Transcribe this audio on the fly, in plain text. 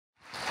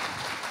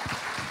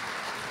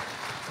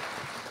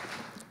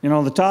You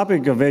know, the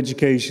topic of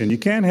education, you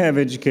can't have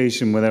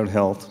education without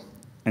health,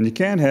 and you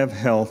can't have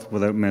health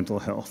without mental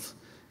health.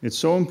 It's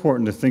so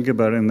important to think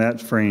about it in that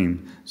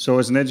frame. So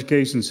as an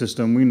education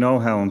system, we know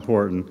how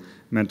important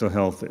mental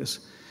health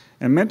is.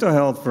 And mental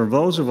health, for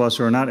those of us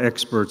who are not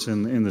experts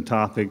in the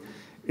topic,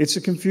 it's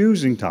a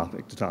confusing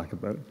topic to talk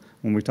about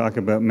when we talk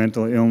about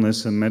mental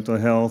illness and mental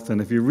health. And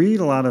if you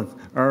read a lot of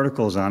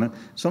articles on it,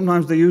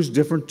 sometimes they use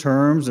different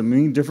terms that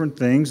mean different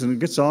things, and it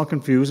gets all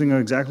confusing on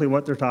exactly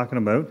what they're talking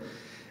about.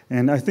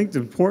 And I think the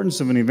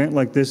importance of an event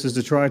like this is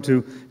to try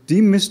to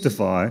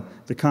demystify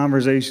the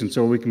conversation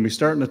so we can be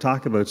starting to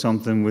talk about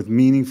something with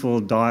meaningful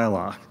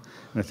dialogue.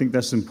 And I think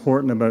that's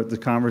important about the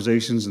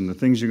conversations and the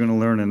things you're going to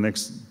learn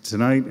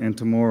tonight and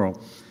tomorrow.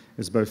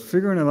 It's about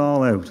figuring it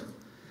all out.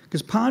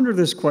 Because ponder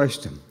this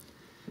question,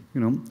 you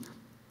know,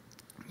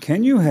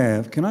 can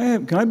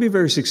I be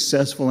very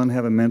successful and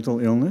have a mental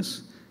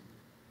illness?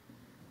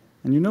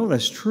 And you know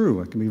that's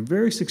true. I can be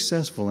very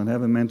successful and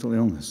have a mental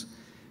illness.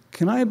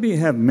 Can I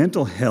have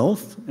mental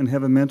health and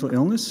have a mental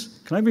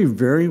illness? Can I be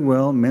very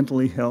well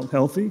mentally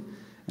healthy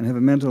and have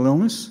a mental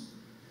illness?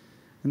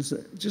 And it's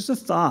just a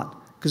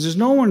thought, because there's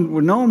no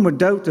one would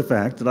doubt the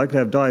fact that I could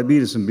have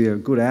diabetes and be a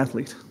good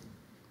athlete.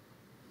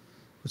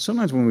 But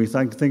sometimes when we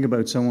think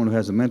about someone who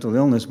has a mental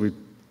illness,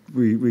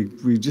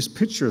 we just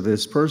picture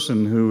this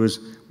person who is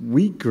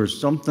weak or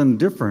something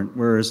different,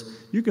 whereas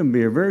you can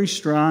be a very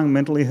strong,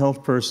 mentally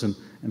healthy person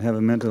and have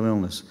a mental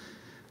illness.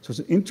 So it's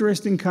an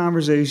interesting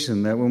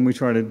conversation that when we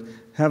try to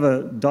have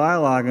a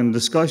dialogue and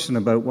discussion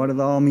about what it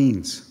all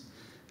means,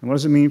 and what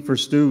does it mean for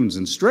students,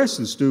 and stress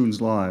in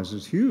students' lives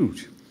is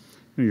huge.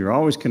 You're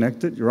always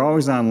connected, you're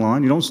always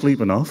online, you don't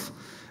sleep enough,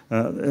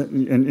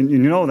 and you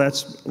know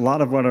that's a lot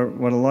of what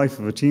a life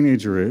of a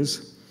teenager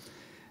is.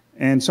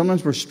 And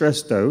sometimes we're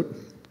stressed out.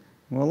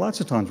 Well,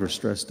 lots of times we're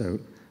stressed out,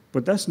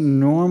 but that's a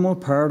normal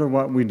part of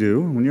what we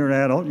do. When you're an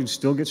adult, you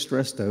still get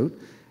stressed out.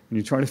 And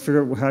you try to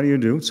figure out how do you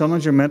do.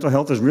 Sometimes your mental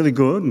health is really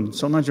good, and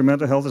sometimes your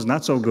mental health is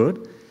not so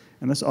good,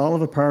 and that's all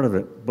of a part of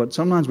it. But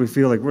sometimes we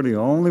feel like we're the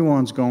only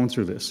ones going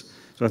through this.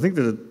 So I think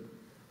the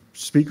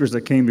speakers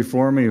that came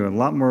before me with a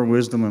lot more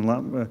wisdom and a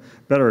lot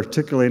better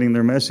articulating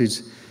their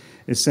message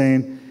is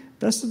saying,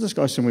 that's the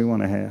discussion we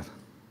want to have.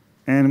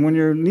 And when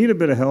you need a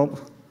bit of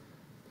help,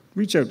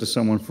 reach out to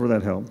someone for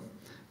that help.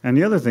 And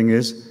the other thing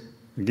is,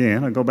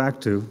 again, I go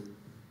back to,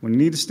 when you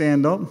need to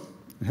stand up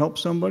and help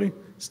somebody,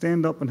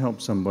 stand up and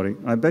help somebody.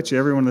 I bet you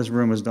everyone in this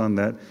room has done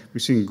that.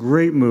 We've seen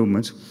great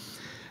movements.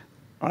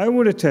 I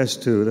would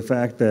attest to the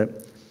fact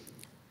that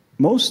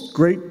most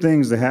great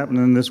things that happen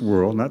in this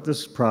world, not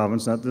this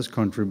province, not this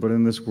country, but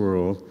in this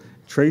world,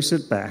 trace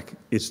it back.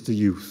 It's the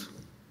youth.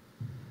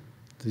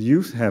 The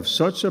youth have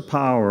such a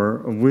power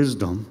of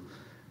wisdom.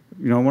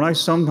 You know, when I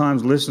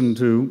sometimes listen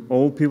to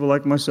old people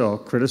like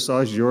myself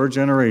criticize your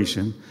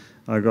generation,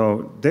 I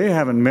go, they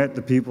haven't met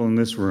the people in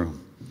this room.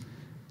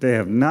 They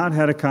have not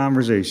had a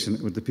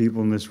conversation with the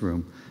people in this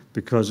room,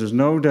 because there's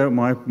no doubt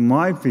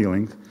my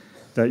feeling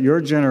that your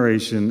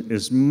generation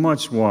is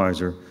much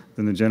wiser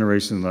than the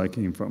generation that I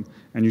came from.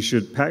 And you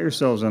should pat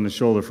yourselves on the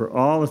shoulder for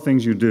all the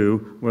things you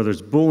do, whether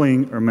it's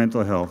bullying or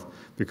mental health,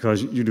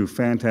 because you do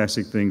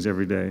fantastic things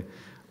every day.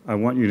 I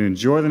want you to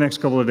enjoy the next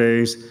couple of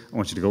days. I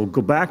want you to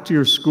go back to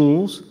your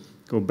schools,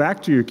 go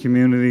back to your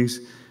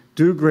communities,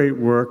 do great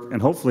work,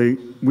 and hopefully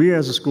we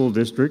as a school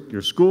district,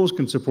 your schools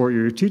can support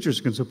you, your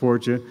teachers can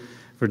support you,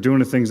 for doing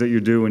the things that you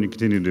do and you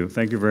continue to do.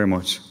 Thank you very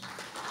much.